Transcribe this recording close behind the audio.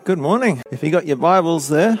Good morning. If you got your Bibles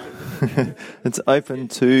there, it's open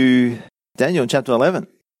to Daniel chapter 11.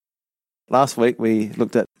 Last week we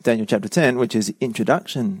looked at Daniel chapter 10, which is the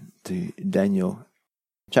introduction to Daniel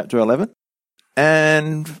chapter 11.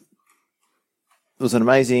 And it was an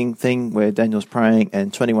amazing thing where Daniel's praying,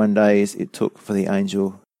 and 21 days it took for the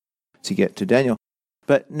angel to get to Daniel.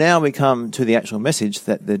 But now we come to the actual message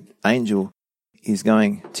that the angel is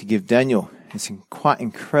going to give Daniel. It's quite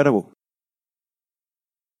incredible.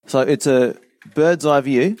 So it's a bird's eye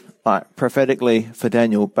view, like prophetically for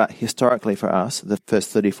Daniel, but historically for us, the first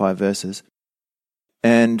 35 verses.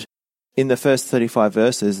 And in the first 35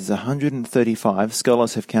 verses, there's 135,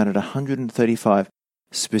 scholars have counted 135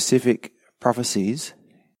 specific prophecies,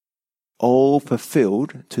 all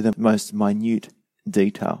fulfilled to the most minute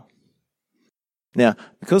detail. Now,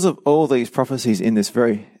 because of all these prophecies in this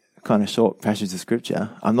very kind of short passage of Scripture,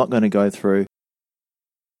 I'm not going to go through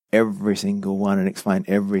every single one and explain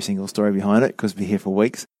every single story behind it, because we'll be here for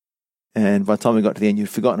weeks. And by the time we got to the end, you've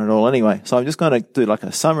forgotten it all anyway. So I'm just going to do like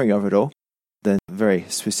a summary of it all, the very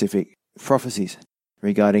specific prophecies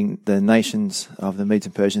regarding the nations of the Medes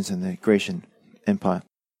and Persians and the Grecian Empire.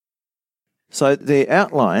 So the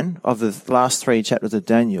outline of the last three chapters of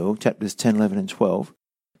Daniel, chapters 10, 11, and 12,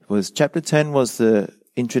 was chapter 10 was the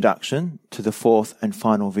introduction to the fourth and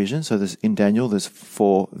final vision. So in Daniel, there's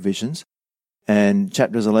 4 visions. And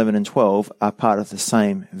chapters 11 and 12 are part of the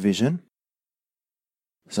same vision.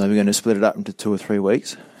 So we're going to split it up into 2 or 3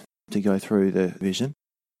 weeks to go through the vision.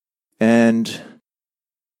 And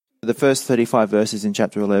the first 35 verses in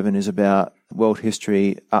chapter 11 is about world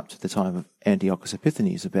history up to the time of Antiochus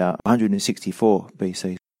Epiphanes, about 164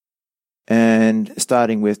 BC. And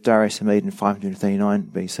starting with Darius the Mede in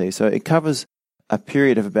 539 BC. So it covers a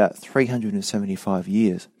period of about 375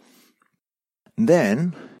 years. And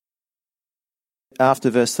then, after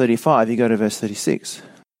verse 35, you go to verse 36.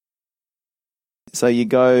 So you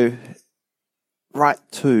go right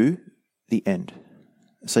to the end.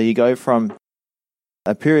 So you go from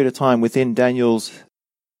a period of time within Daniel's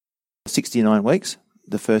 69 weeks,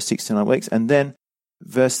 the first 69 weeks, and then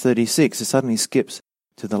verse 36, it suddenly skips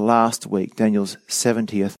to the last week, Daniel's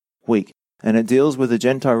 70th week. And it deals with the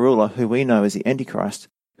Gentile ruler who we know as the Antichrist,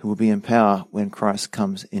 who will be in power when Christ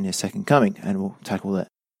comes in his second coming. And we'll tackle that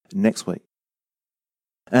next week.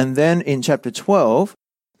 And then in chapter 12,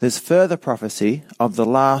 there's further prophecy of the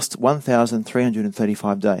last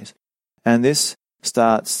 1,335 days. And this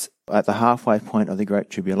starts at the halfway point of the Great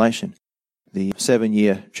Tribulation, the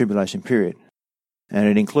 7-year tribulation period. And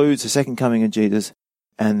it includes the second coming of Jesus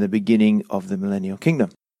and the beginning of the millennial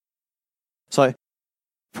kingdom. So,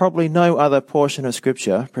 probably no other portion of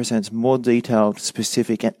Scripture presents more detailed,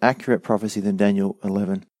 specific, and accurate prophecy than Daniel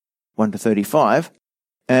 11, 1-35.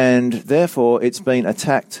 And therefore, it's been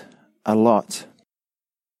attacked a lot.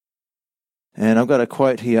 And I've got a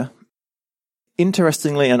quote here.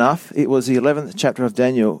 Interestingly enough, it was the 11th chapter of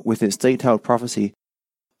Daniel with its detailed prophecy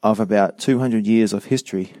of about 200 years of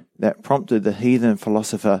history that prompted the heathen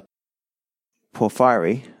philosopher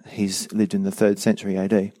Porphyry, he's lived in the 3rd century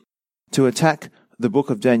AD, to attack the book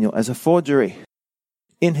of Daniel as a forgery.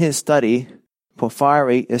 In his study,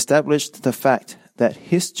 Porphyry established the fact that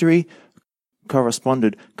history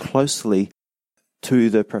corresponded closely to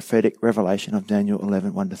the prophetic revelation of Daniel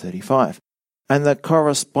 11, 1-35. And the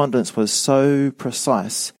correspondence was so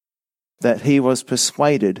precise that he was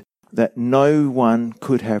persuaded that no one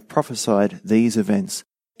could have prophesied these events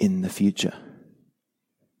in the future.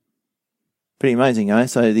 Pretty amazing, eh?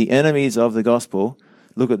 So the enemies of the gospel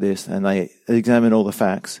look at this and they examine all the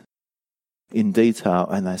facts in detail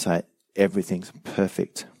and they say everything's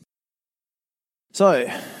perfect. So,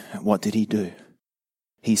 what did he do?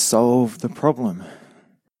 He solved the problem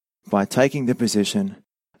by taking the position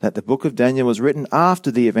that the book of Daniel was written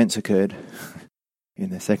after the events occurred in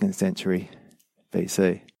the 2nd century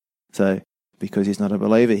BC. So, because he's not a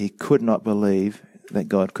believer, he could not believe that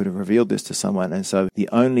God could have revealed this to someone. And so the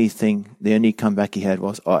only comeback he had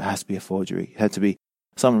was, it has to be a forgery. It had to be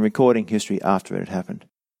someone recording history after it had happened.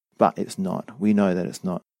 But it's not. We know that it's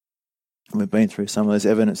not. We've been through some of those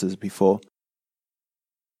evidences before.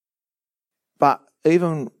 But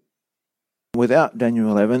even without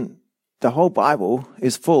Daniel 11, the whole Bible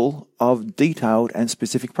is full of detailed and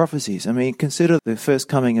specific prophecies. I mean, consider the first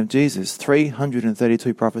coming of Jesus,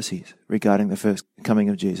 332 prophecies regarding the first coming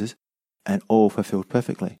of Jesus, and all fulfilled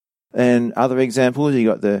perfectly. And other examples, you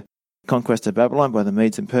got the conquest of Babylon by the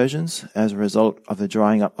Medes and Persians as a result of the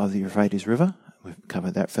drying up of the Euphrates River. We've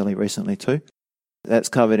covered that fairly recently too. That's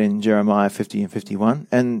covered in Jeremiah 50 and 51,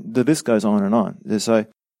 and the list goes on and on. So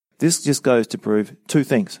this just goes to prove 2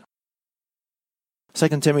 things.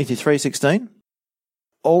 2 Timothy 3:16,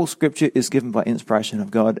 All Scripture is given by inspiration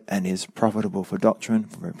of God and is profitable for doctrine,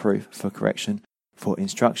 for reproof, for correction, for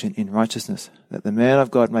instruction in righteousness, that the man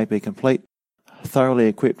of God may be complete, thoroughly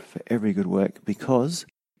equipped for every good work, because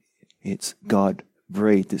it's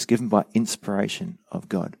God-breathed. It's given by inspiration of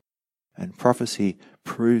God. And prophecy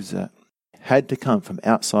proves that it had to come from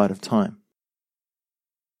outside of time.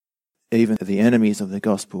 Even the enemies of the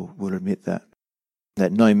gospel will admit that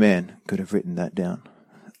no man could have written that down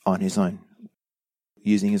on his own,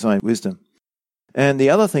 using his own wisdom. And the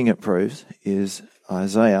other thing it proves is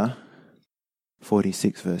Isaiah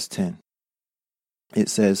 46 verse 10. It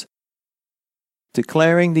says,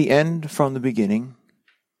 declaring the end from the beginning,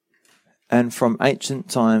 and from ancient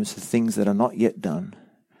times the things that are not yet done,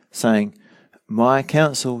 saying, my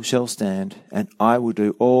counsel shall stand, and I will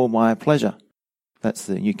do all my pleasure. That's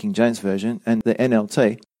the New King James Version. And the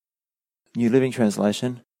NLT, New Living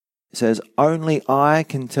Translation, says, only I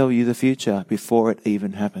can tell you the future before it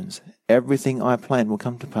even happens. Everything I plan will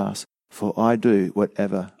come to pass, for I do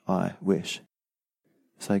whatever I wish.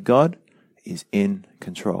 So God is in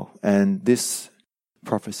control. And this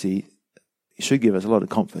prophecy should give us a lot of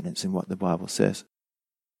confidence in what the Bible says.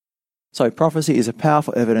 So prophecy is a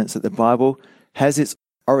powerful evidence that the Bible has its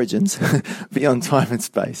origins beyond time and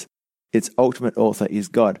space. Its ultimate author is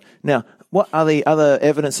God. Now, what are the other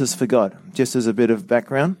evidences for God? Just as a bit of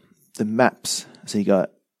background, the maps. So you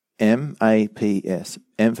got MAPS.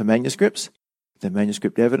 M for manuscripts, the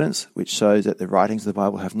manuscript evidence, which shows that the writings of the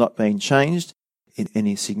Bible have not been changed in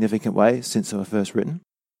any significant way since they were first written.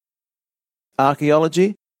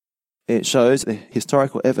 Archaeology, it shows the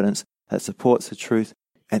historical evidence that supports the truth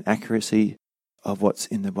and accuracy of what's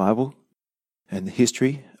in the Bible and the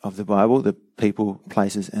history of the Bible, the people,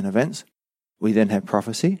 places, and events. We then have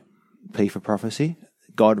prophecy, P for prophecy,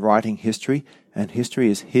 God writing history, and history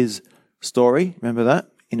is his story, remember that,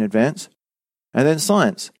 in advance. And then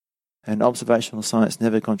science, and observational science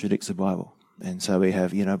never contradicts the Bible. And so we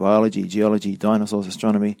have, biology, geology, dinosaurs,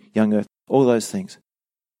 astronomy, young earth, all those things.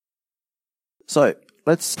 So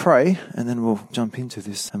let's pray, and then we'll jump into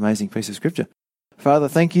this amazing piece of Scripture. Father,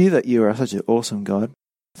 thank you that you are such an awesome God.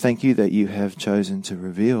 Thank you that you have chosen to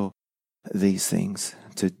reveal these things,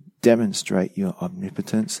 to demonstrate your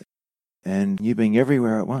omnipotence and you being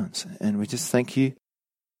everywhere at once. And we just thank you,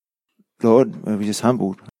 Lord, we're just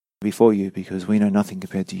humbled before you because we know nothing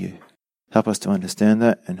compared to you. Help us to understand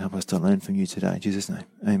that and help us to learn from you today. In Jesus' name,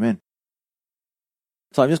 amen.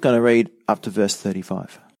 So I'm just going to read up to verse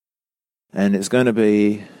 35. And it's going to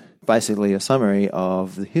be basically a summary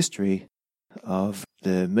of the history of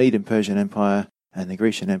the Mede and Persian Empire and the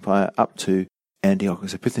Grecian Empire up to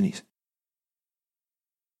Antiochus Epiphanes.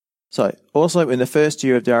 So, also in the first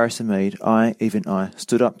year of Darius the Mede, even I,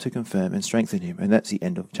 stood up to confirm and strengthen him. And that's the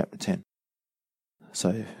end of chapter 10.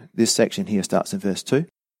 So, this section here starts in verse 2.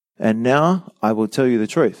 And now I will tell you the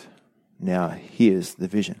truth. Now here's the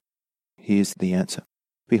vision. Here's the answer.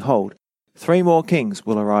 Behold, 3 more kings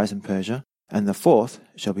will arise in Persia, and the 4th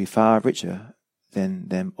shall be far richer than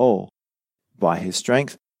them all. By his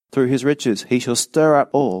strength, through his riches, he shall stir up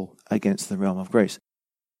all against the realm of Greece.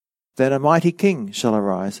 Then a mighty king shall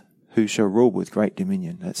arise, who shall rule with great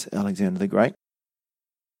dominion. That's Alexander the Great.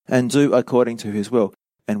 And do according to his will.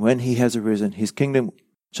 And when he has arisen, his kingdom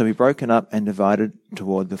shall be broken up and divided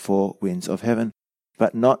toward the 4 winds of heaven,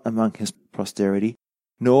 but not among his posterity,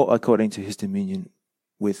 nor according to his dominion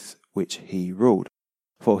with which he ruled.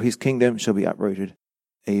 For his kingdom shall be uprooted,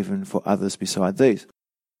 even for others beside these.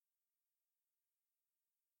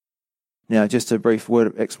 Now, just a brief word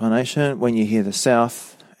of explanation. When you hear the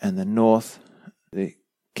south and the north, the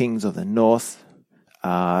kings of the north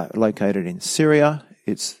are located in Syria.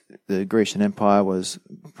 The Grecian Empire was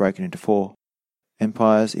broken into 4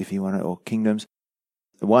 empires, if you want it, or kingdoms.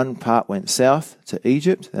 The one part went south to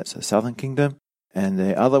Egypt, that's the southern kingdom, and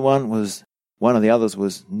the other one of the others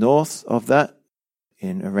was north of that,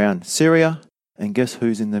 in around Syria, and guess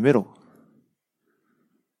who's in the middle?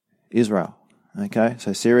 Israel. Okay,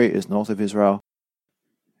 so Syria is north of Israel,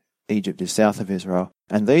 Egypt is south of Israel,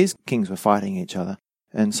 and these kings were fighting each other,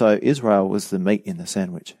 and so Israel was the meat in the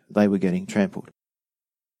sandwich. They were getting trampled.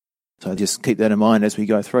 So just keep that in mind as we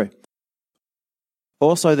go through.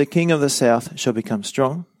 Also the king of the south shall become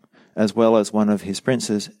strong, as well as one of his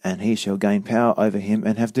princes, and he shall gain power over him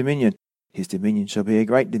and have dominion. His dominion shall be a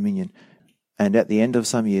great dominion, and at the end of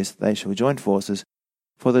some years they shall join forces,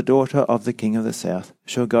 for the daughter of the king of the south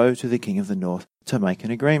shall go to the king of the north to make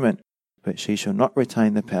an agreement, but she shall not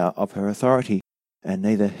retain the power of her authority, and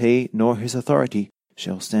neither he nor his authority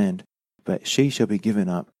shall stand, but she shall be given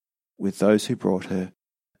up with those who brought her,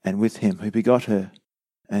 and with him who begot her,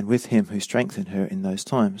 and with him who strengthened her in those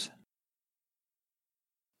times.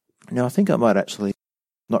 Now, I think I might actually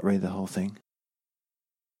not read the whole thing.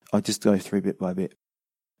 I'll just go through bit by bit.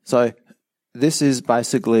 So this is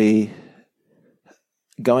basically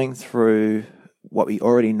going through what we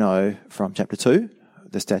already know from chapter 2,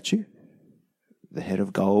 the statue, the head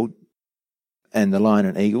of gold, and the lion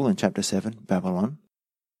and eagle in chapter 7, Babylon.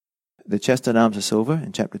 The chest and arms of silver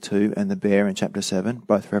in chapter 2 and the bear in chapter 7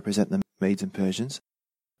 both represent the Medes and Persians.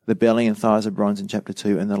 The belly and thighs of bronze in chapter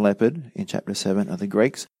 2 and the leopard in chapter 7 are the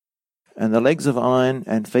Greeks. And the legs of iron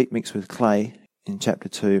and feet mixed with clay in chapter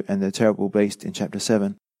 2 and the terrible beast in chapter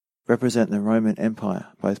 7 represent the Roman Empire,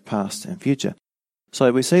 both past and future.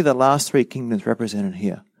 So we see the last three kingdoms represented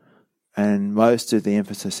here, and most of the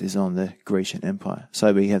emphasis is on the Grecian Empire.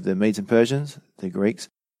 So we have the Medes and Persians, the Greeks,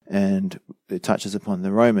 and it touches upon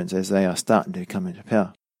the Romans as they are starting to come into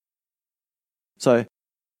power. So,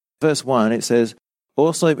 verse 1, it says,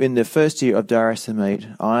 "Also in the first year of Darius the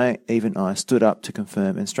Mede, I stood up to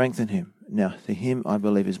confirm and strengthen him." Now, the him, I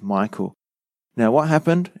believe, is Michael. Now, what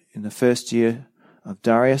happened in the first year of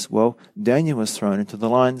Darius? Well, Daniel was thrown into the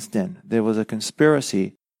lion's den. There was a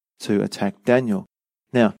conspiracy to attack Daniel.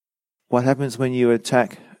 Now, what happens when you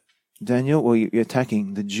attack Daniel? Well, you're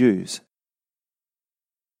attacking the Jews.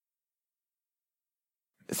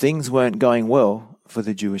 Things weren't going well for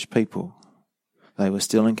the Jewish people. They were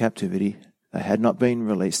still in captivity. They had not been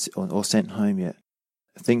released or sent home yet.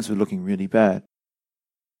 Things were looking really bad.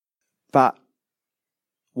 But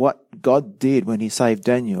what God did when he saved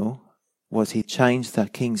Daniel was he changed the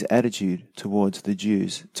king's attitude towards the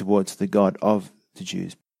Jews, towards the God of the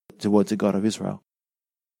Jews, towards the God of Israel.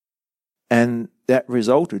 And that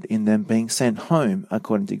resulted in them being sent home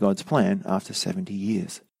according to God's plan after 70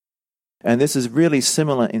 years. And this is really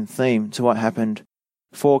similar in theme to what happened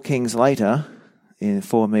 4 kings later, in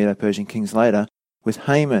 4 Medo-Persian kings later, with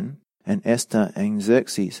Haman and Esther and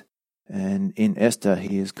Xerxes. And in Esther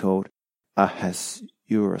he is called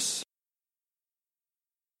Ahasuerus.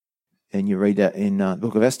 And you read that in the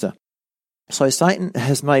book of Esther. So Satan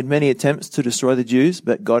has made many attempts to destroy the Jews,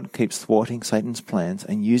 but God keeps thwarting Satan's plans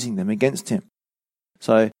and using them against him.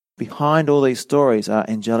 So behind all these stories are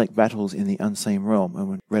angelic battles in the unseen realm, and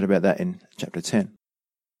we read about that in chapter 10.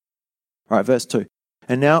 All right, verse 2.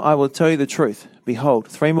 "And now I will tell you the truth. Behold,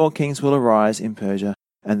 3 more kings will arise in Persia,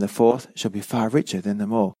 and the 4th shall be far richer than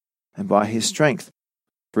them all. And by his strength,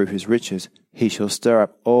 through his riches, he shall stir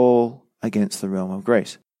up all against the realm of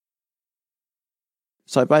Greece."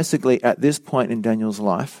 So basically, at this point in Daniel's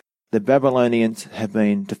life, the Babylonians have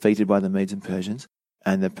been defeated by the Medes and Persians,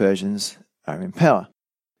 and the Persians are in power.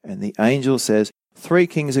 And the angel says, 3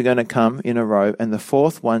 kings are going to come in a row, and the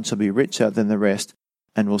 4th one shall be richer than the rest,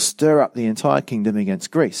 and will stir up the entire kingdom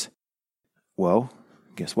against Greece. Well,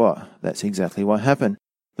 guess what? That's exactly what happened.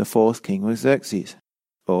 The 4th king was Xerxes,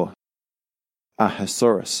 or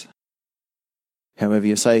Ahasuerus. However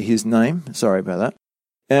you say his name, sorry about that.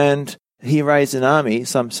 And he raised an army,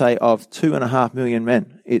 some say, of 2.5 million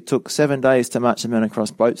men. It took 7 days to march the men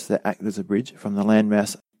across boats that act as a bridge from the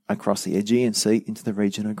landmass across the Aegean Sea into the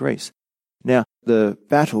region of Greece. Now, the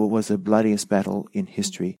battle was the bloodiest battle in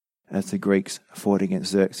history as the Greeks fought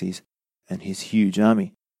against Xerxes and his huge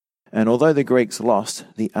army. And although the Greeks lost,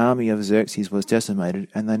 the army of Xerxes was decimated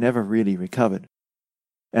and they never really recovered.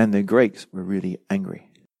 And the Greeks were really angry.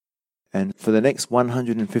 And for the next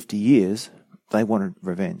 150 years, they wanted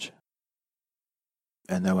revenge.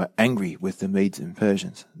 And they were angry with the Medes and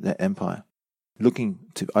Persians, their empire, looking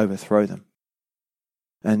to overthrow them.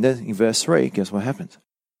 And then in verse 3, guess what happens?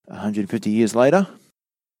 150 years later,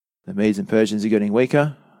 the Medes and Persians are getting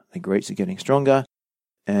weaker, the Greeks are getting stronger,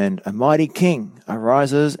 and a mighty king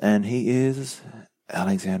arises, and he is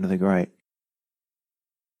Alexander the Great.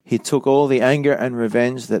 He took all the anger and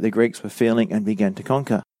revenge that the Greeks were feeling and began to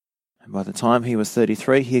conquer. And by the time he was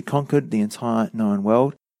 33, he had conquered the entire known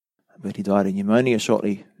world, but he died of pneumonia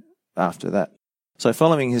shortly after that. So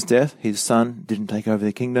following his death, his son didn't take over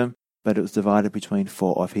the kingdom, but it was divided between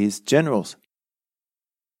 4 of his generals.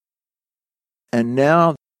 And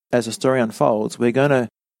now, as the story unfolds, we're going to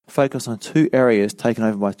focus on 2 areas taken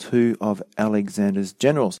over by 2 of Alexander's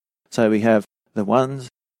generals. So we have the ones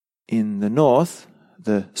in the north,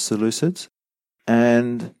 the Seleucids,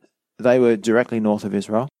 and they were directly north of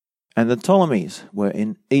Israel. And the Ptolemies were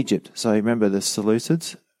in Egypt. So remember, the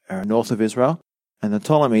Seleucids are north of Israel, and the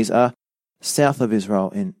Ptolemies are south of Israel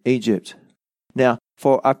in Egypt. Now,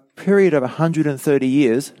 for a period of 130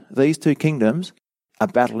 years, these 2 kingdoms are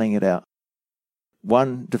battling it out.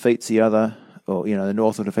 One defeats the other, or, the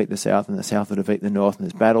north will defeat the south, and the south will defeat the north, and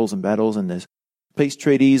there's battles, and there's peace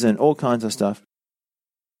treaties, and all kinds of stuff.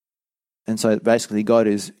 And so basically God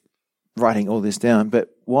is writing all this down. But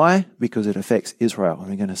why? Because it affects Israel, and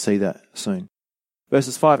we're going to see that soon.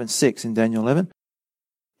 Verses 5 and 6 in Daniel 11.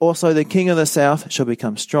 Also the king of the south shall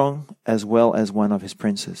become strong, as well as one of his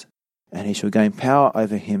princes, and he shall gain power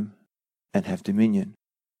over him and have dominion.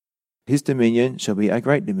 His dominion shall be a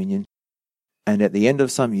great dominion, and at the end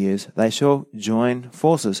of some years they shall join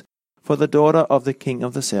forces. For the daughter of the king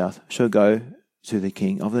of the south shall go to the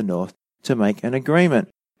king of the north to make an agreement,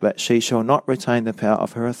 but she shall not retain the power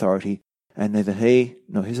of her authority, and neither he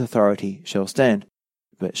nor his authority shall stand,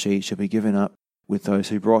 but she shall be given up with those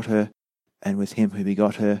who brought her, and with him who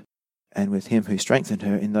begot her, and with him who strengthened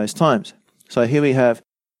her in those times. So here we have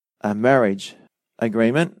a marriage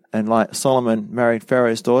agreement, and like Solomon married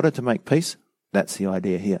Pharaoh's daughter to make peace, that's the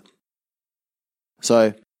idea here.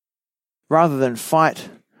 So rather than fight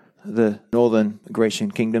the northern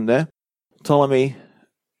Grecian kingdom there, Ptolemy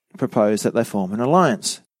proposed that they form an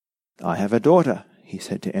alliance. I have a daughter, he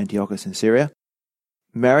said to Antiochus in Syria.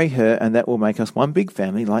 Marry her, and that will make us one big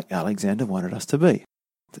family like Alexander wanted us to be.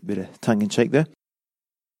 It's a bit of tongue-in-cheek there.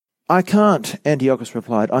 I can't, Antiochus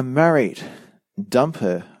replied. I'm married. Dump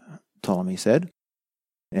her, Ptolemy said.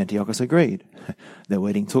 Antiochus agreed. The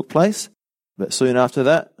wedding took place, but soon after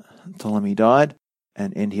that, Ptolemy died,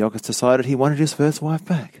 and Antiochus decided he wanted his first wife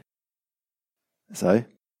back. So,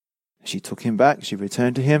 she took him back, she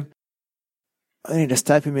returned to him, only to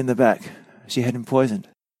stab him in the back. She had him poisoned.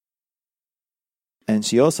 And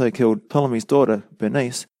she also killed Ptolemy's daughter,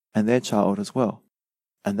 Bernice, and their child as well,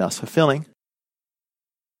 and thus fulfilling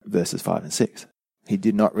verses 5 and 6. He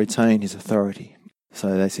did not retain his authority.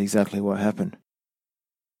 So that's exactly what happened.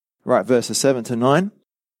 Right, verses 7 to 9.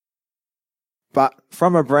 But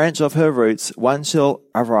from a branch of her roots one shall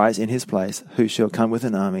arise in his place, who shall come with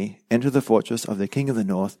an army, enter the fortress of the king of the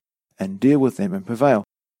north, and deal with them and prevail.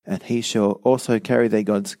 And he shall also carry their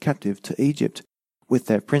gods captive to Egypt, with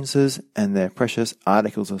their princes and their precious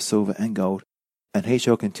articles of silver and gold, and he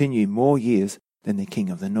shall continue more years than the king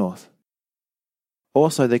of the north.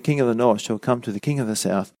 Also the king of the north shall come to the king of the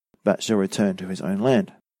south, but shall return to his own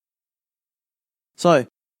land. So,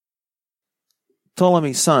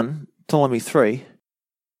 Ptolemy's son, Ptolemy III,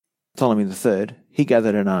 he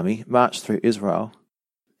gathered an army, marched through Israel,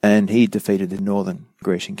 and he defeated the northern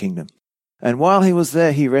Grecian kingdom. And while he was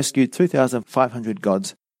there, he rescued 2,500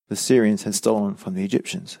 gods the Syrians had stolen from the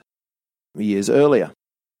Egyptians years earlier,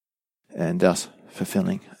 and thus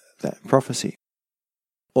fulfilling that prophecy.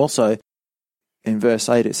 Also, in verse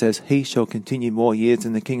 8 it says, he shall continue more years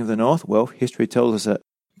than the king of the north. Well, history tells us that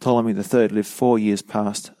Ptolemy III lived 4 years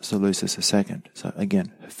past Seleucus II. So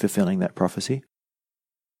again, fulfilling that prophecy.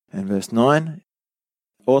 And verse 9,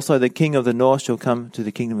 also the king of the north shall come to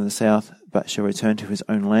the kingdom of the south, but shall return to his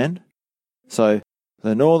own land. So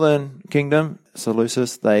the northern kingdom,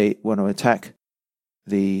 Seleucus, they want to attack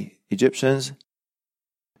the Egyptians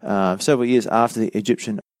several years after the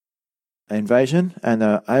Egyptian invasion, and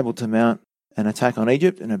they're able to mount an attack on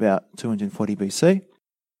Egypt in about 240 BC.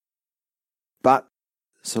 But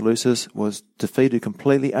Seleucus was defeated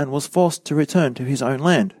completely and was forced to return to his own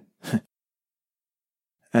land.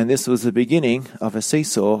 And this was the beginning of a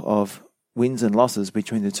seesaw of wins and losses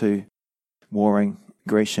between the two warring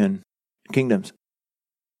Grecian kingdoms.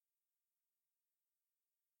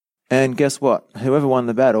 And guess what? Whoever won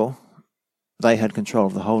the battle, they had control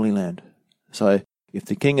of the Holy Land. So if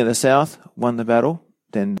the king of the south won the battle,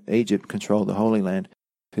 then Egypt controlled the Holy Land.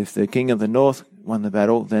 If the king of the north won the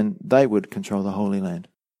battle, then they would control the Holy Land.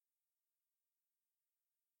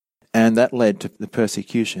 And that led to the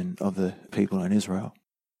persecution of the people in Israel,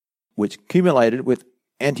 which culminated with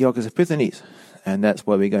Antiochus Epiphanes. And that's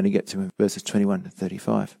where we're going to get to in verses 21 to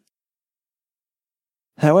 35.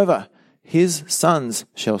 However, his sons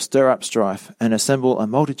shall stir up strife and assemble a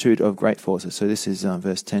multitude of great forces. So this is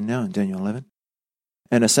verse 10 now in Daniel 11.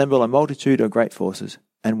 And assemble a multitude of great forces,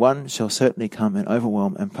 and one shall certainly come and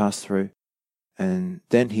overwhelm and pass through, and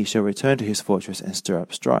then he shall return to his fortress and stir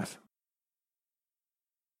up strife.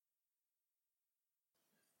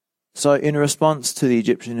 So in response to the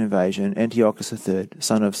Egyptian invasion, Antiochus III,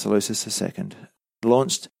 son of Seleucus II,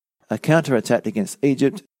 launched a counterattack against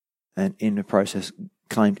Egypt, and in the process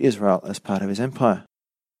claimed Israel as part of his empire.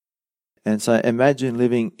 And so imagine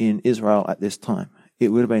living in Israel at this time. It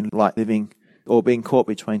would have been like living or being caught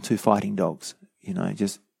between two fighting dogs,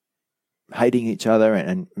 just hating each other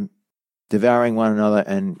and devouring one another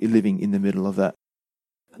and living in the middle of that.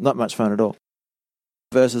 Not much fun at all.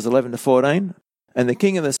 Verses 11 to 14, and the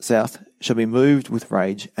king of the south shall be moved with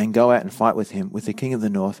rage and go out and fight with him, with the king of the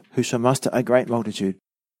north, who shall muster a great multitude.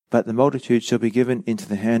 But the multitude shall be given into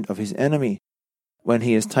the hand of his enemy. When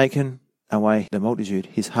he has taken away the multitude,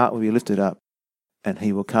 his heart will be lifted up, and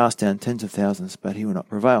he will cast down tens of thousands, but he will not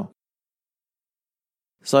prevail.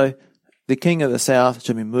 So the king of the south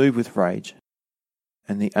shall be moved with rage.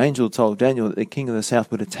 And the angel told Daniel that the king of the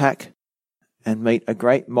south would attack and meet a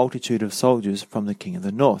great multitude of soldiers from the king of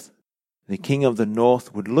the north. The king of the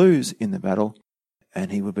north would lose in the battle,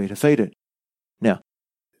 and he would be defeated. Now,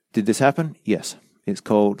 did this happen? Yes. It's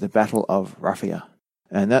called the Battle of Raphia.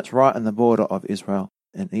 And that's right on the border of Israel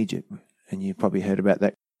and Egypt. And you've probably heard about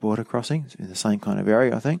that border crossing. It's in the same kind of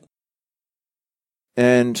area, I think.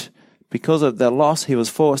 And because of their loss, he was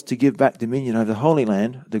forced to give back dominion over the Holy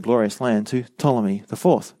Land, the glorious land, to Ptolemy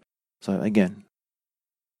IV. So again,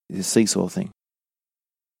 it's a seesaw thing.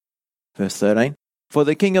 Verse 13, For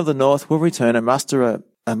the king of the north will return and muster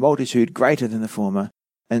a multitude greater than the former,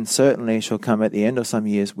 and certainly shall come at the end of some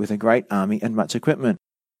years with a great army and much equipment.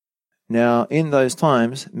 Now in those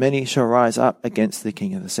times many shall rise up against the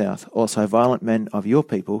king of the south. Also violent men of your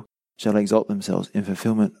people shall exalt themselves in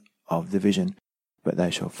fulfillment of the vision, but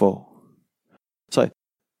they shall fall. So,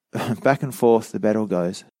 back and forth the battle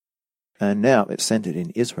goes, and now it's centered in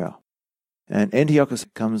Israel. And Antiochus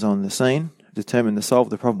comes on the scene, determined to solve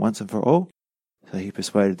the problem once and for all. So he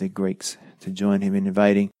persuaded the Greeks to join him in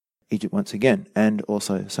invading Egypt once again, and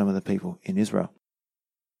also some of the people in Israel,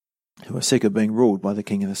 who were sick of being ruled by the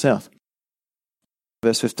king of the south.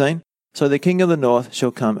 Verse 15, So the king of the north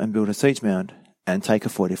shall come and build a siege mound, and take a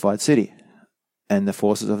fortified city, and the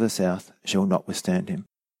forces of the south shall not withstand him.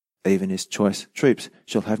 Even his choice troops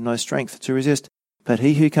shall have no strength to resist, but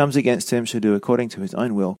he who comes against him shall do according to his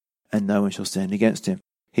own will, and no one shall stand against him.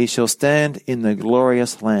 He shall stand in the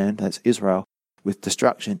glorious land, that's Israel, with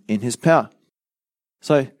destruction in his power.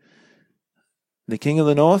 So, the king of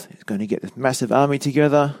the north is going to get this massive army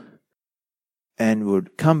together, and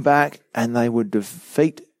would come back, and they would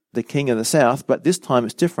defeat the king of the south, but this time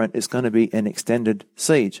it's different. It's going to be an extended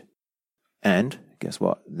siege. And guess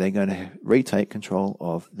what? They're going to retake control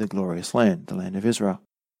of the glorious land, the land of Israel.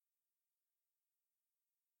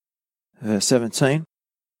 Verse 17,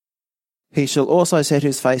 He shall also set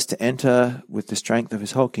his face to enter with the strength of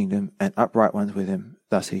his whole kingdom, and upright ones with him.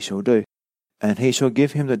 Thus he shall do. And he shall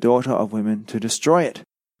give him the daughter of women to destroy it,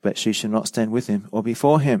 but she shall not stand with him or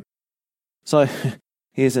before him. So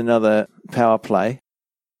here's another power play.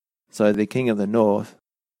 So the king of the north,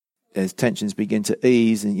 as tensions begin to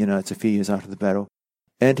ease, and it's a few years after the battle,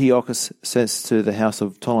 Antiochus says to the house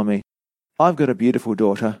of Ptolemy, I've got a beautiful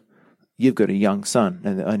daughter, you've got a young son,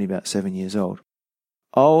 and they're only about 7 years old.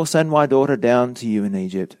 I'll send my daughter down to you in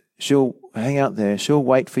Egypt. She'll hang out there, she'll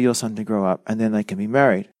wait for your son to grow up, and then they can be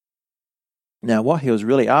married. Now what he was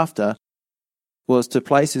really after was to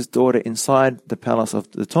place his daughter inside the palace of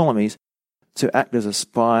the Ptolemies to act as a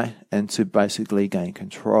spy and to basically gain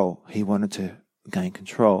control. He wanted to gain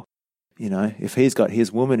control. If he's got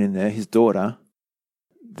his woman in there, his daughter,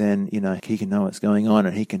 then, he can know what's going on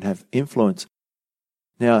and he can have influence.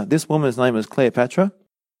 Now, this woman's name was Cleopatra.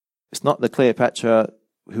 It's not the Cleopatra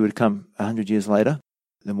who would come 100 years later,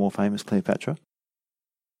 the more famous Cleopatra.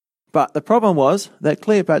 But the problem was that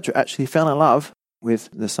Cleopatra actually fell in love with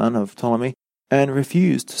the son of Ptolemy and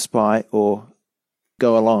refused to spy or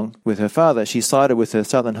go along with her father. She sided with her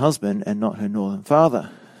southern husband and not her northern father.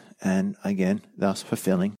 And again, thus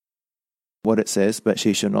fulfilling what it says, but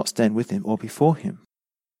she shall not stand with him or before him.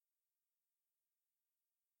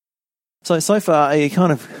 So far, are you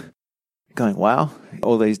kind of going, wow,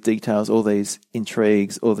 all these details, all these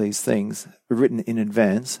intrigues, all these things written in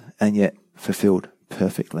advance and yet fulfilled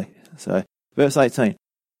perfectly. So, verse 18,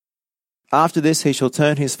 After this he shall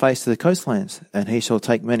turn his face to the coastlands, and he shall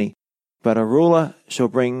take many. But a ruler shall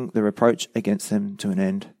bring the reproach against them to an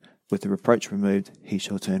end. With the reproach removed, he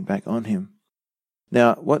shall turn back on him.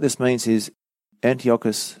 Now, what this means is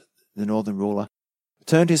Antiochus, the northern ruler,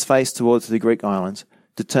 turned his face towards the Greek islands,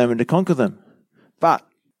 determined to conquer them. But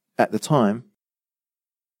at the time,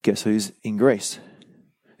 guess who's in Greece?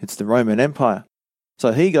 It's the Roman Empire.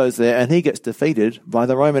 So he goes there and he gets defeated by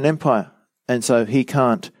the Roman Empire. And so he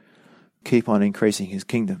can't keep on increasing his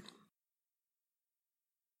kingdom.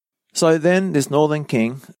 So then this northern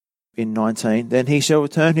king, in 19, then he shall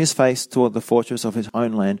turn his face toward the fortress of his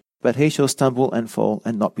own land, but he shall stumble and fall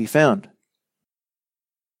and not be found.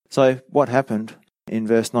 So what happened in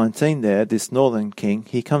verse 19 there, this northern king,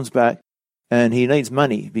 he comes back and he needs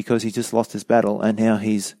money because he just lost his battle and now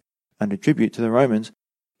he's under tribute to the Romans.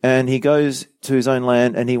 And he goes to his own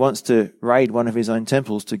land and he wants to raid one of his own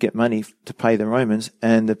temples to get money to pay the Romans,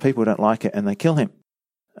 and the people don't like it and they kill him.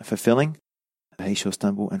 Fulfilling, he shall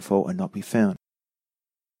stumble and fall and not be found.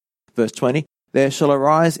 Verse 20, There shall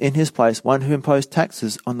arise in his place one who imposed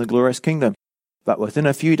taxes on the glorious kingdom, but within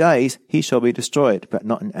a few days he shall be destroyed, but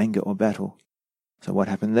not in anger or battle. So what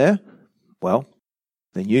happened there? Well,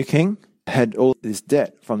 the new king had all this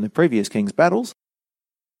debt from the previous king's battles,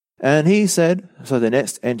 and he said, so the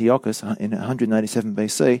next Antiochus in 187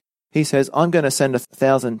 BC, he says, I'm going to send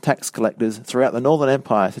 1,000 tax collectors throughout the northern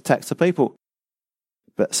empire to tax the people.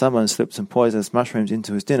 But someone slipped some poisonous mushrooms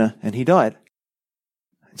into his dinner and he died.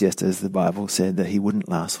 Just as the Bible said that he wouldn't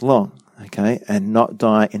last long, okay, and not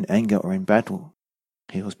die in anger or in battle.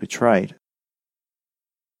 He was betrayed.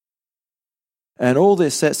 And all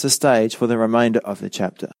this sets the stage for the remainder of the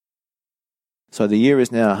chapter. So the year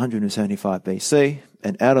is now 175 BC,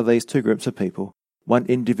 and out of these two groups of people, one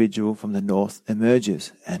individual from the north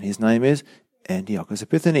emerges, and his name is Antiochus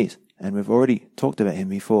Epiphanes, and we've already talked about him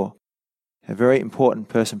before. A very important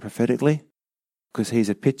person prophetically, because he's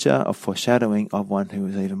a picture of foreshadowing of one who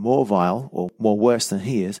is even more vile, or more worse than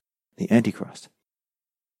he is, the Antichrist.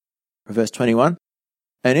 Verse 21,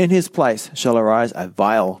 and in his place shall arise a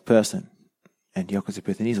vile person, Antiochus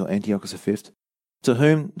Epiphanes, or Antiochus V, to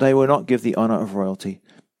whom they will not give the honour of royalty,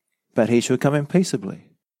 but he shall come in peaceably,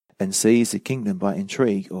 and seize the kingdom by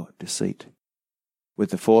intrigue or deceit.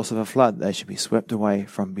 With the force of a flood they shall be swept away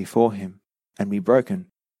from before him, and be broken,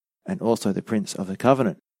 and also the prince of the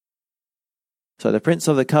covenant. So the prince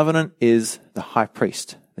of the covenant is the high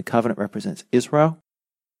priest. The covenant represents Israel,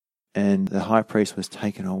 and the high priest was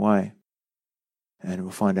taken away. And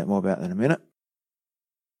we'll find out more about that in a minute.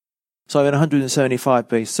 So in 175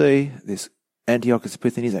 BC, this Antiochus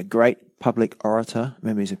Epiphanes, a great public orator,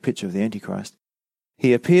 remember he's a picture of the Antichrist,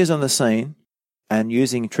 he appears on the scene, and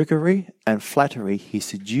using trickery and flattery, he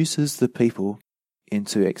seduces the people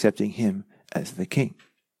into accepting him as the king.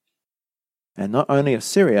 And not only of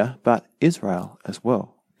Syria, but Israel as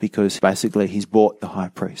well, because basically he's bought the high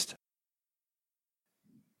priest.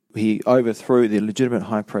 He overthrew the legitimate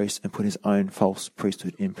high priest and put his own false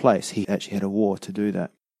priesthood in place. He actually had a war to do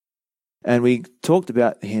that. And we talked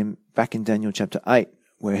about him back in Daniel chapter 8,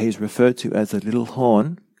 where he's referred to as the little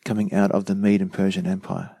horn coming out of the Mede and Persian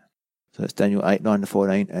Empire. So it's Daniel 8,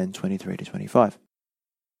 9-14 and 23-25.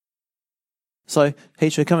 So he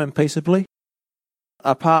should come in peaceably.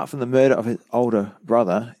 Apart from the murder of his older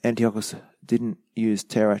brother, Antiochus didn't use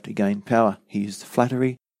terror to gain power. He used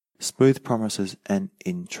flattery, smooth promises, and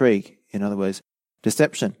intrigue. In other words,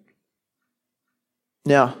 deception.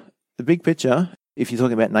 Now, the big picture, if you're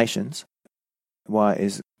talking about nations, why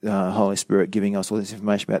is the Holy Spirit giving us all this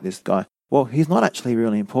information about this guy? Well, he's not actually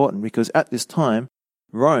really important, because at this time,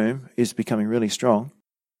 Rome is becoming really strong,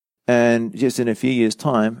 and just in a few years'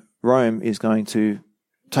 time, Rome is going to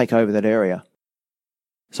take over that area.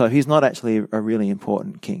 So he's not actually a really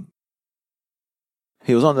important king.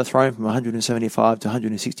 He was on the throne from 175 to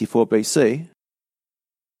 164 BC,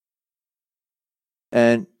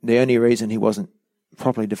 and the only reason he wasn't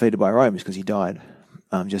properly defeated by Rome is because he died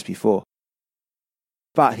just before.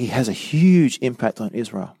 But he has a huge impact on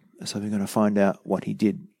Israel, so we're going to find out what he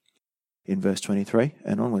did in verse 23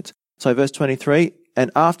 and onwards. So verse 23,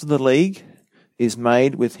 and after the league is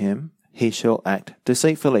made with him, he shall act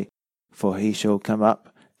deceitfully, for he shall come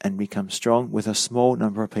up and become strong with a small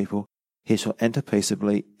number of people. He shall enter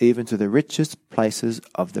peaceably even to the richest places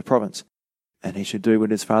of the province. And he shall do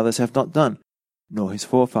what his fathers have not done, nor his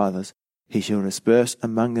forefathers. He shall disperse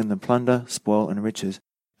among them the plunder, spoil, and riches.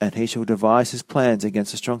 And he shall devise his plans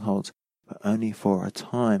against the strongholds, but only for a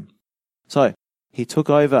time. So he took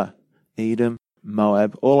over Edom,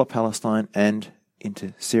 Moab, all of Palestine, and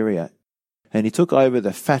into Syria. And he took over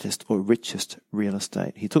the fattest or richest real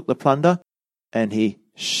estate. He took the plunder and he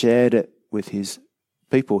shared it with his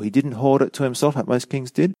people. He didn't hoard it to himself like most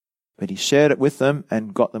kings did, but he shared it with them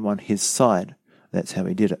and got them on his side. That's how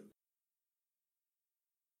he did it.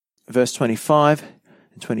 Verse 25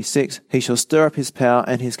 and 26, he shall stir up his power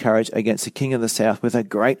and his courage against the king of the south with a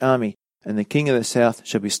great army, and the king of the south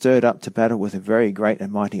shall be stirred up to battle with a very great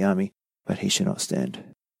and mighty army, but he shall not stand.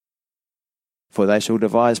 For they shall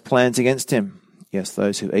devise plans against him. Yes,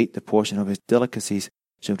 those who eat the portion of his delicacies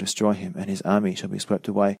shall destroy him, and his army shall be swept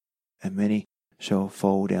away, and many shall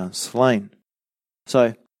fall down slain.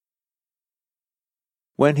 So,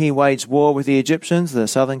 when he waged war with the Egyptians, the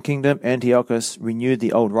southern kingdom, Antiochus renewed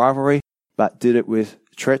the old rivalry, but did it with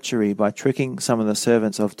treachery by tricking some of the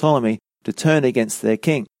servants of Ptolemy to turn against their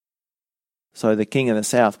king. So the king of the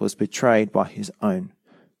south was betrayed by his own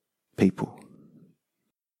people.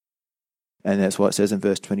 And that's what it says in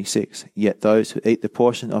verse 26. Yet those who eat the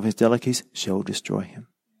portion of his delicacies shall destroy him,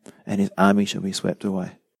 and his army shall be swept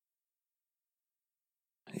away.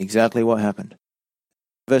 Exactly what happened.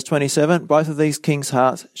 Verse 27, both of these kings'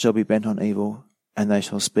 hearts shall be bent on evil, and they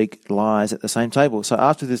shall speak lies at the same table. So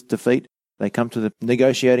after this defeat, they come to the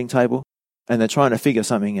negotiating table, and they're trying to figure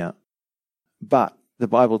something out. But the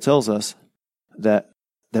Bible tells us that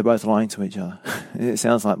they're both lying to each other. It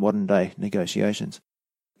sounds like modern day negotiations.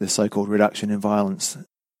 The so-called reduction in violence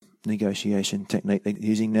negotiation technique they're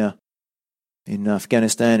using now in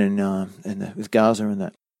Afghanistan and with Gaza and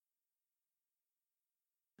that.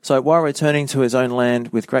 So while returning to his own land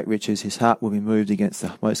with great riches, his heart will be moved against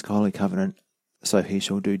the most holy covenant, so he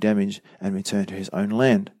shall do damage and return to his own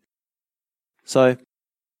land. So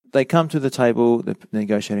they come to the table, the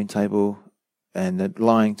negotiating table, and they're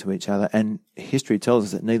lying to each other, and history tells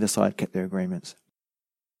us that neither side kept their agreements.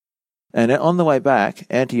 And on the way back,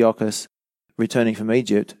 Antiochus, returning from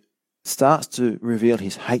Egypt, starts to reveal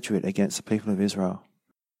his hatred against the people of Israel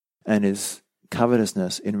and his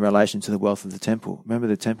covetousness in relation to the wealth of the temple. Remember,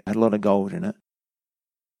 the temple had a lot of gold in it,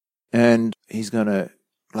 and he's going to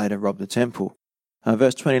later rob the temple.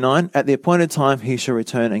 Verse 29, at the appointed time he shall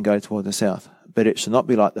return and go toward the south, but it shall not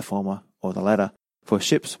be like the former or the latter, for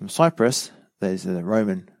ships from Cyprus, these are the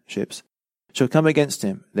Roman ships, shall come against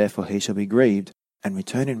him, therefore he shall be grieved, and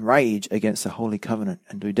return in rage against the holy covenant,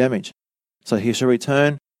 and do damage. So he shall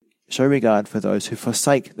return, show regard for those who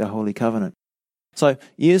forsake the holy covenant. So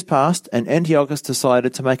years passed, and Antiochus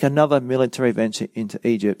decided to make another military venture into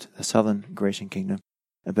Egypt, the southern Grecian kingdom,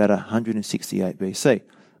 about 168 BC.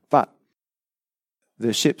 But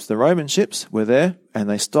the ships, the Roman ships, were there, and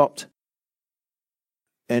they stopped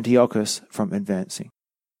Antiochus from advancing.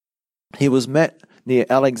 He was met near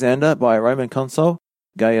Alexander by a Roman consul,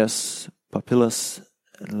 Gaius Popillius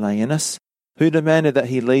Laenus, who demanded that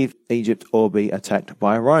he leave Egypt or be attacked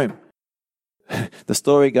by Rome. The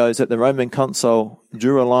story goes that the Roman consul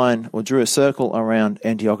drew a circle around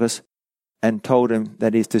Antiochus and told him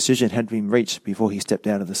that his decision had been reached before he stepped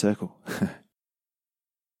out of the circle.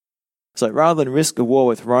 So rather than risk a war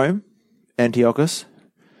with Rome, Antiochus,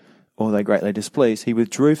 although greatly displeased, he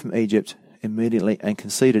withdrew from Egypt immediately and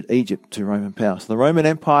conceded Egypt to Roman power. So the Roman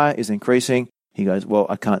Empire is increasing. He goes, well,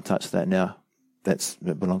 I can't touch that now. That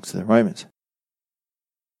belongs to the Romans.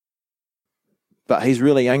 But he's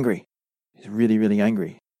really angry. He's really, really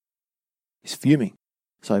angry. He's fuming.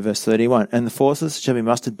 So verse 31, and the forces shall be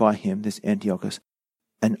mustered by him, this Antiochus.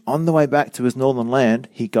 And on the way back to his northern land,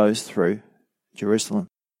 he goes through Jerusalem.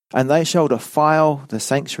 And they shall defile the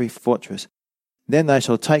sanctuary fortress. Then they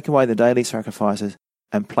shall take away the daily sacrifices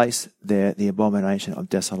and place there the abomination of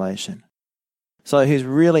desolation. So he's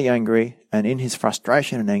really angry, and in his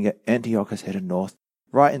frustration and anger, Antiochus headed north,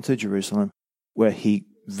 right into Jerusalem, where he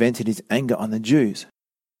vented his anger on the Jews.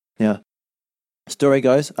 Now, the story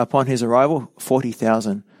goes, upon his arrival,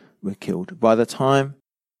 40,000 were killed. By the time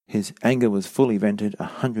his anger was fully vented,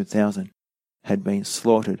 100,000 had been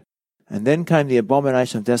slaughtered. And then came the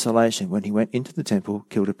abomination of desolation, when he went into the temple,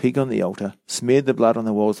 killed a pig on the altar, smeared the blood on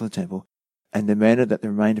the walls of the temple, and demanded that the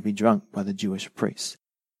remainder be drunk by the Jewish priests.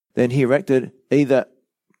 Then he erected either,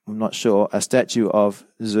 I'm not sure, a statue of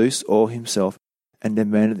Zeus or himself, and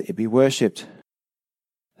demanded that it be worshipped.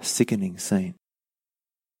 A sickening scene.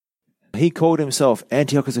 He called himself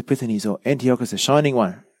Antiochus Epiphanes, or Antiochus the Shining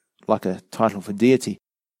One, like a title for deity.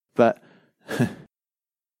 But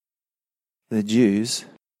the Jews,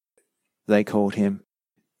 they called him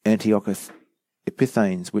Antiochus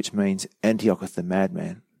Epiphanes, which means Antiochus the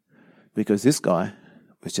Madman, because this guy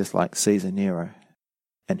was just like Caesar Nero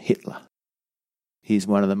and Hitler. He's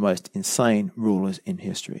one of the most insane rulers in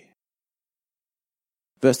history.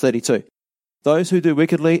 Verse 32, those who do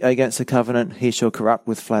wickedly against the covenant he shall corrupt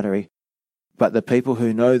with flattery, but the people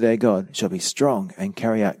who know their God shall be strong and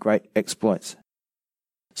carry out great exploits.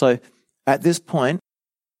 So at this point,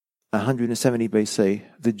 170 BC,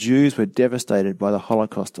 the Jews were devastated by the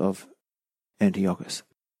Holocaust of Antiochus.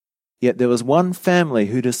 Yet there was one family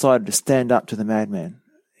who decided to stand up to the madman.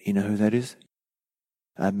 You know who that is?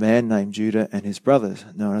 A man named Judah and his brothers,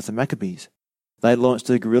 known as the Maccabees. They launched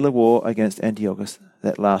a guerrilla war against Antiochus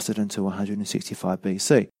that lasted until 165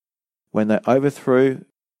 BC, when they overthrew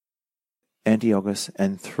Antiochus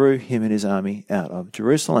and threw him and his army out of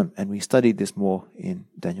Jerusalem. And we studied this more in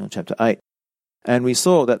Daniel chapter 8. And we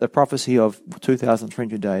saw that the prophecy of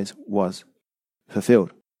 2,300 days was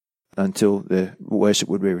fulfilled until the worship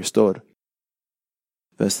would be restored.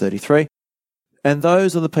 Verse 33, and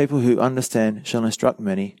those are the people who understand shall instruct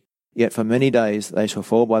many, yet for many days they shall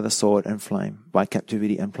fall by the sword and flame, by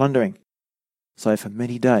captivity and plundering. So for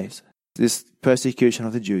many days, this persecution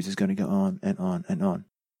of the Jews is going to go on and on and on.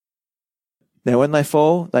 Now when they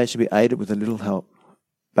fall, they shall be aided with a little help,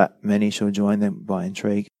 but many shall join them by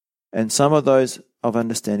intrigue. And some of those of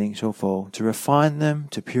understanding shall fall, to refine them,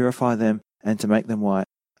 to purify them, and to make them white,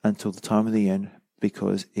 until the time of the end,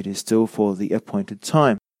 because it is still for the appointed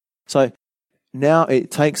time. So now it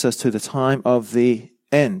takes us to the time of the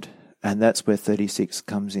end, And that's where 36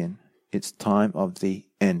 comes in. It's time of the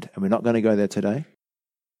end. And we're not going to go there today.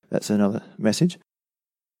 That's another message.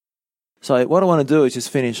 So what I want to do is just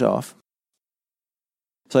finish off.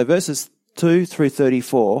 So verses 2 through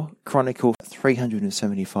 34 chronicle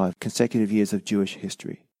 375 consecutive years of Jewish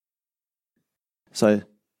history. So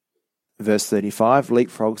verse 35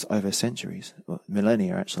 leapfrogs over centuries, well,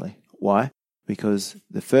 millennia actually. Why? Because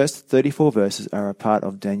the first 34 verses are a part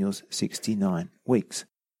of Daniel's 69 weeks.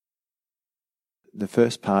 The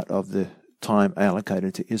first part of the time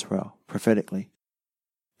allocated to Israel prophetically.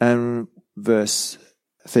 And verse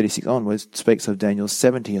 36 onwards speaks of Daniel's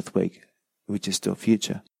 70th week, which is still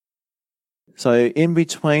future. So in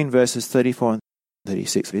between verses 34 and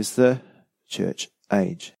 36 is the church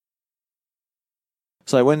age.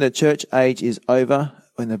 So when the church age is over,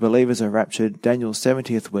 when the believers are raptured, Daniel's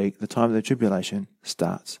 70th week, the time of the tribulation,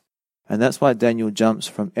 starts. And that's why Daniel jumps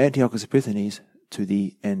from Antiochus Epiphanes to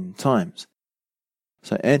the end times.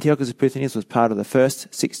 So Antiochus Epiphanes was part of the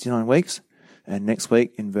first 69 weeks, and next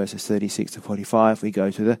week in verses 36 to 45 we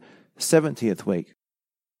go to the 70th week,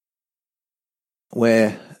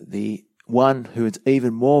 where the one who is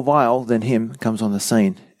even more vile than him comes on the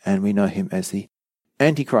scene, and we know him as the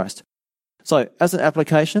Antichrist. So as an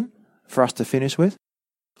application for us to finish with,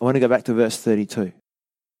 I want to go back to verse 32.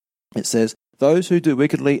 It says, "Those who do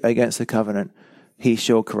wickedly against the covenant, he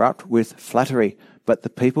shall corrupt with flattery, but the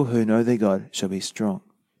people who know their God shall be strong."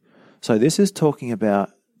 So this is talking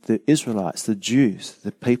about the Israelites, the Jews,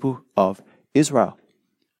 the people of Israel.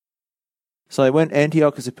 So when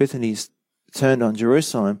Antiochus Epiphanes turned on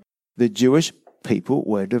Jerusalem, the Jewish people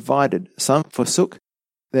were divided. Some forsook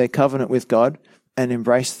their covenant with God and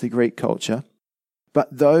embraced the Greek culture, but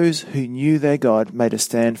those who knew their God made a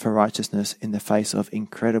stand for righteousness in the face of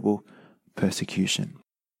incredible persecution.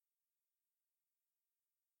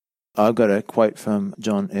 I've got a quote from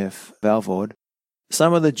John F. Valvoord.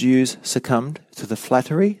 "Some of the Jews succumbed to the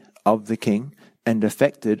flattery of the king and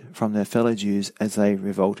defected from their fellow Jews as they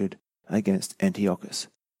revolted against Antiochus.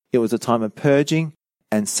 It was a time of purging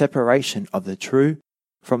and separation of the true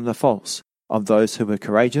from the false, of those who were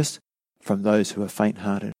courageous from those who were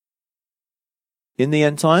faint-hearted." In the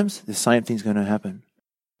end times, the same thing's going to happen.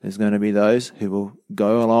 There's going to be those who will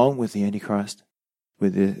go along with the Antichrist,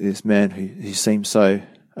 with this man who seems so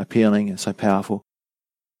appealing and so powerful.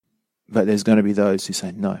 But there's going to be those who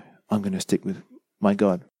say, "No, I'm going to stick with my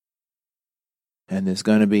God." And there's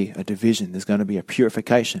going to be a division. There's going to be a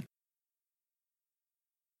purification.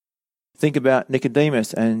 Think about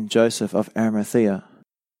Nicodemus and Joseph of Arimathea.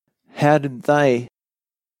 How did they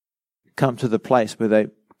come to the place where they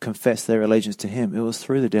confessed their allegiance to him? It was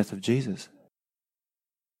through the death of Jesus.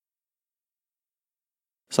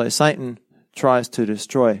 So Satan tries to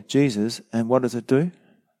destroy Jesus, and what does it do?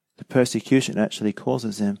 The persecution actually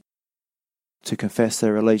causes them to confess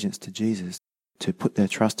their allegiance to Jesus, to put their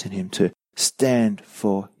trust in him, to stand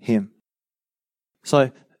for him.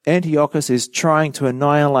 So Antiochus is trying to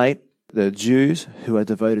annihilate the Jews who are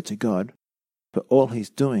devoted to God, but all he's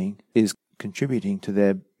doing is contributing to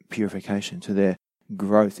their purification, to their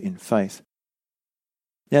growth in faith.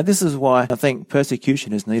 Now this is why I think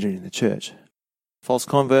persecution is needed in the church. False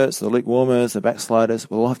converts, the lukewarmers, the backsliders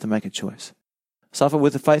will all have to make a choice. Suffer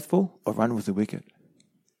with the faithful or run with the wicked.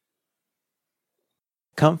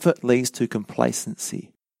 Comfort leads to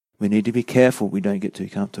complacency. We need to be careful we don't get too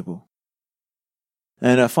comfortable.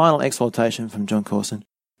 And a final exhortation from John Corson.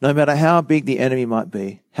 No matter how big the enemy might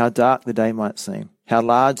be, how dark the day might seem, how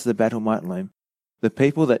large the battle might loom, the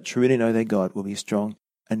people that truly know their God will be strong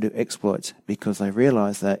and do exploits because they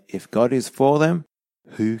realize that if God is for them,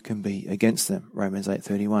 who can be against them? Romans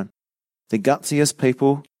 8:31. The gutsiest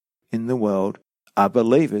people in the world are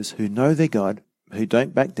believers who know their God, who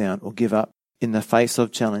don't back down or give up in the face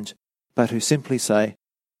of challenge, but who simply say,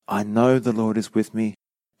 "I know the Lord is with me,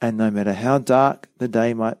 and no matter how dark the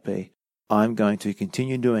day might be, I'm going to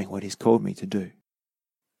continue doing what he's called me to do,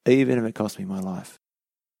 even if it costs me my life."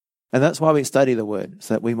 And that's why we study the Word,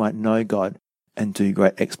 so that we might know God and do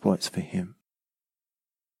great exploits for him.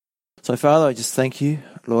 So Father, I just thank you,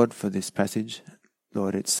 Lord, for this passage.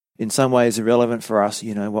 Lord, it's in some ways irrelevant for us,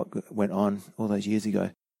 what went on all those years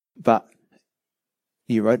ago. But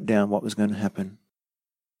you wrote down what was going to happen,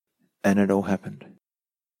 and it all happened.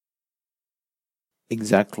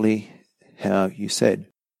 Exactly how you said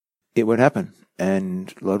it would happen.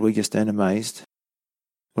 And Lord, we just stand amazed.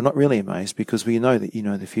 Well, not really amazed, because we know that you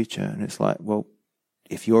know the future. And it's like, well,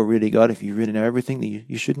 if you're really God, if you really know everything, then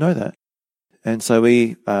you should know that. And so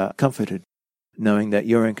we are comforted knowing that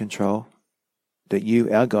you're in control, that you,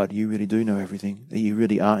 our God, you really do know everything, that you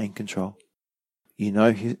really are in control. You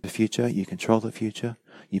know the future, you control the future.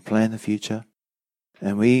 You plan the future.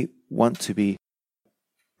 And we want to be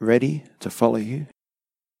ready to follow you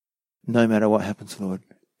no matter what happens, Lord.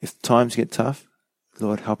 If times get tough,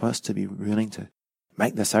 Lord, help us to be willing to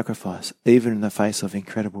make the sacrifice, even in the face of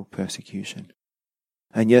incredible persecution.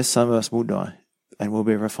 And yes, some of us will die and will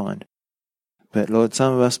be refined. But Lord,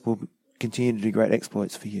 some of us will continue to do great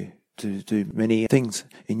exploits for you, to do many things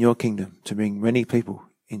in your kingdom, to bring many people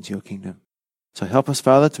into your kingdom. So help us,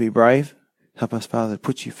 Father, to be brave. Help us, Father, to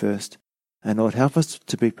put you first. And Lord, help us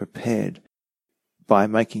to be prepared by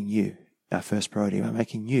making you our first priority, by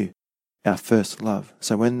making you our first love.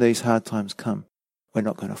 So when these hard times come, we're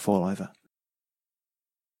not going to fall over.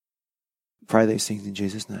 Pray these things in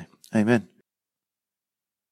Jesus' name. Amen.